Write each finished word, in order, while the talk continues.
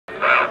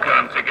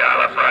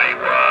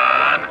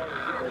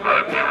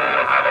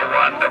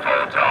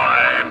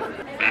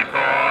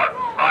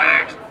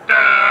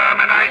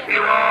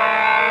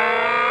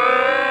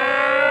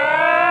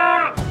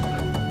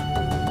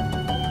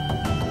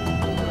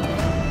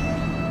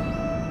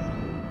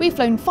we've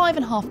flown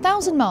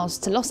 5,500 miles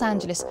to Los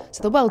Angeles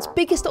to the world's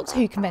biggest Doctor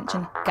Who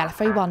convention,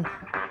 Gallifrey One.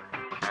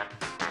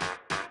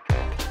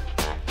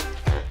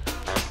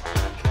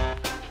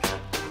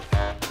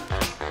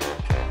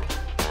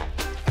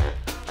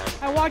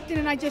 I walked in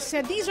and I just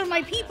said, "These are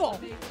my people."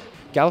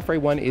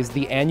 Gallifrey One is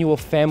the annual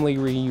family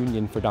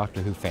reunion for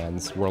Doctor Who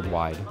fans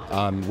worldwide.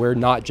 We're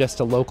not just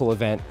a local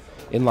event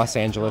in Los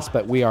Angeles,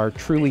 but we are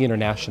truly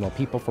international.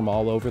 People from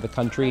all over the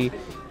country,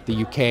 the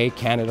UK,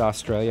 Canada,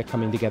 Australia,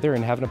 coming together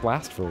and having a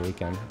blast for a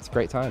weekend. It's a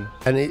great time.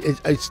 And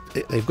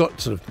they've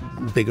got sort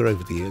of bigger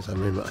over the years. I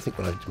remember, I think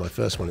when I did my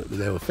first one,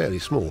 they were fairly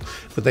small,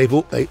 but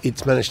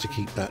it's managed to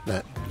keep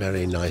that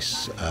very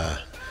nice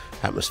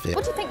atmosphere.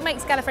 What do you think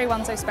makes Gallifrey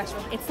One so special?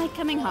 It's like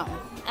coming home.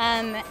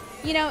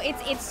 You know,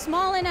 it's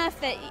small enough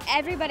that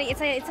everybody, it's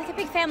like a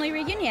big family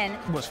reunion.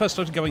 Well, it first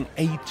started going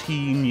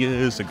 18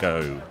 years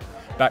ago,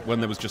 back when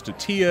there was just a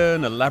tea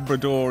urn, a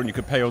Labrador, and you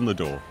could pay on the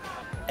door.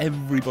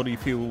 Everybody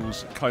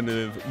feels kind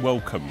of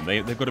welcome.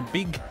 They've got a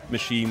big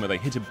machine where they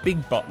hit a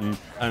big button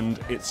and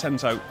it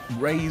sends out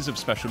rays of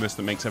specialness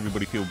that makes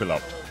everybody feel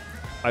beloved.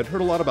 I'd heard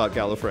a lot about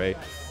Gallifrey.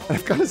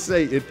 I've got to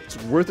say, it's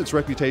worth its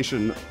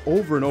reputation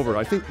over and over.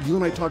 I think you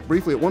and I talked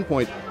briefly at one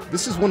point.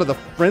 This is one of the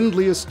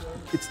friendliest.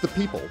 It's the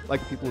people.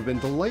 Like, people have been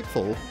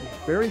delightful,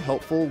 very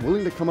helpful,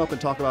 willing to come up and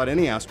talk about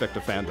any aspect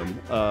of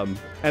fandom,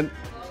 and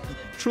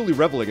truly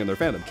reveling in their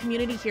fandom.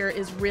 Community here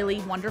is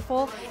really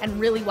wonderful and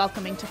really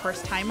welcoming to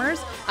first-timers.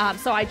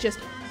 So I just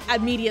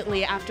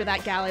immediately after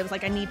that gala, I was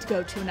like, I need to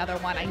go to another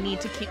one. I need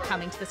to keep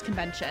coming to this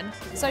convention.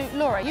 So,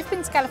 Laura, you've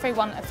been to Gallifrey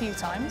One a few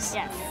times.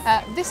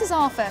 Yes. This is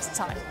our first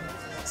time.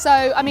 So,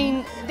 I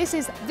mean, this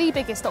is the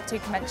biggest Doctor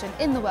Who convention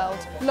in the world.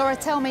 Laura,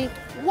 tell me,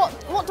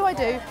 what do I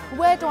do?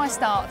 Where do I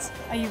start?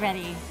 Are you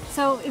ready?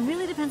 So it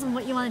really depends on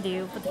what you want to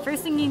do, but the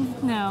first thing you need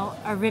to know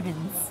are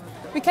ribbons.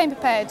 We came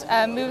prepared.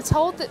 We were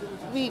told that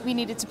we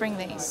needed to bring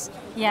these.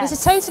 Yes. This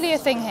is totally a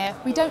thing here.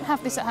 We don't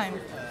have this at home.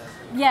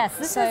 Yes,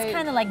 this is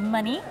kind of like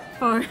money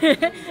for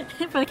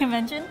for the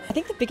convention. I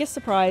think the biggest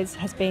surprise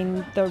has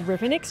been the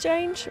ribbon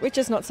exchange, which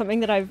is not something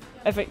that I've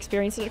ever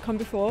experienced at a con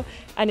before,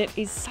 and it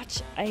is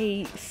such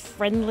a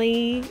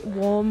friendly,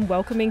 warm,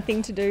 welcoming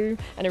thing to do,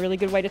 and a really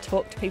good way to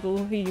talk to people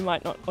who you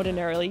might not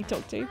ordinarily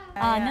talk to.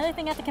 Another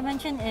thing at the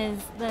convention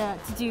is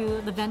to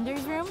do the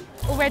vendors room.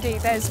 Already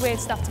there's weird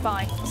stuff to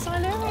buy.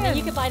 And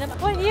you can buy them.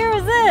 What year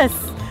is this?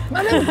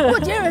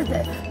 What year is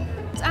it?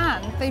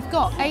 And they've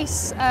got the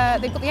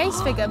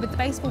Ace figure with the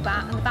baseball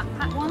bat and the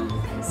backpack one.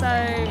 So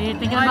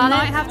I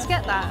might have to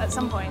get that at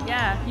some point.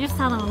 Yeah. You're just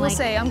telling them. We'll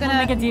see. I'm gonna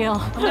make a deal.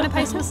 I'm gonna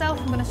pace myself.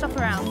 I'm gonna shop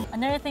around.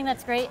 Another thing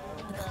that's great,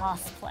 the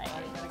cosplay.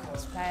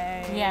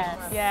 Yes.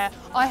 Yeah.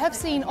 I have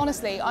seen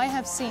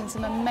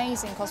some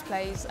amazing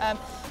cosplays.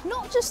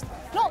 Not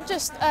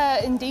just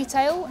in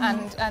detail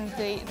and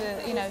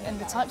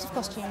the types of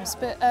costumes,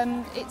 but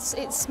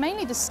it's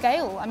mainly the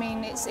scale. I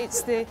mean,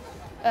 it's the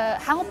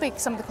how big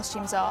some of the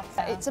costumes are.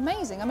 It's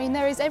amazing. I mean,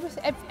 there is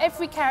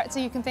every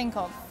character you can think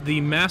of. The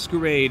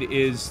masquerade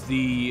is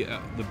the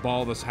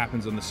ball that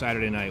happens on the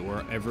Saturday night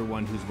where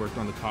everyone who's worked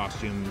on the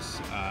costumes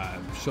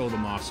show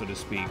them off, so to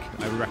speak.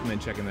 I would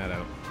recommend checking that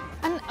out.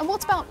 And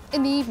what about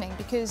in the evening?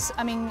 Because,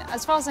 I mean,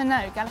 as far as I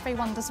know, Gallifrey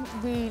One doesn't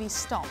really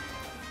stop.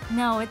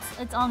 No,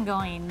 it's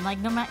ongoing. Like,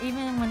 no matter,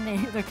 even when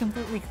they're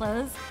completely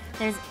closed,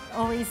 there's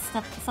always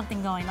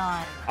something going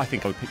on. I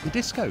think I would pick the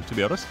disco, to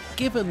be honest.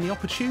 Given the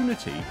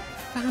opportunity,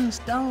 fans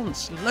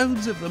dance,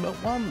 loads of them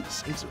at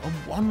once. It's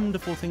a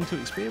wonderful thing to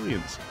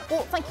experience.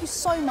 Well, thank you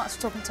so much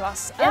for talking to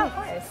us. Yeah, of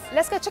course.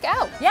 Let's go check it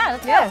out. Yeah,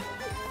 let's go.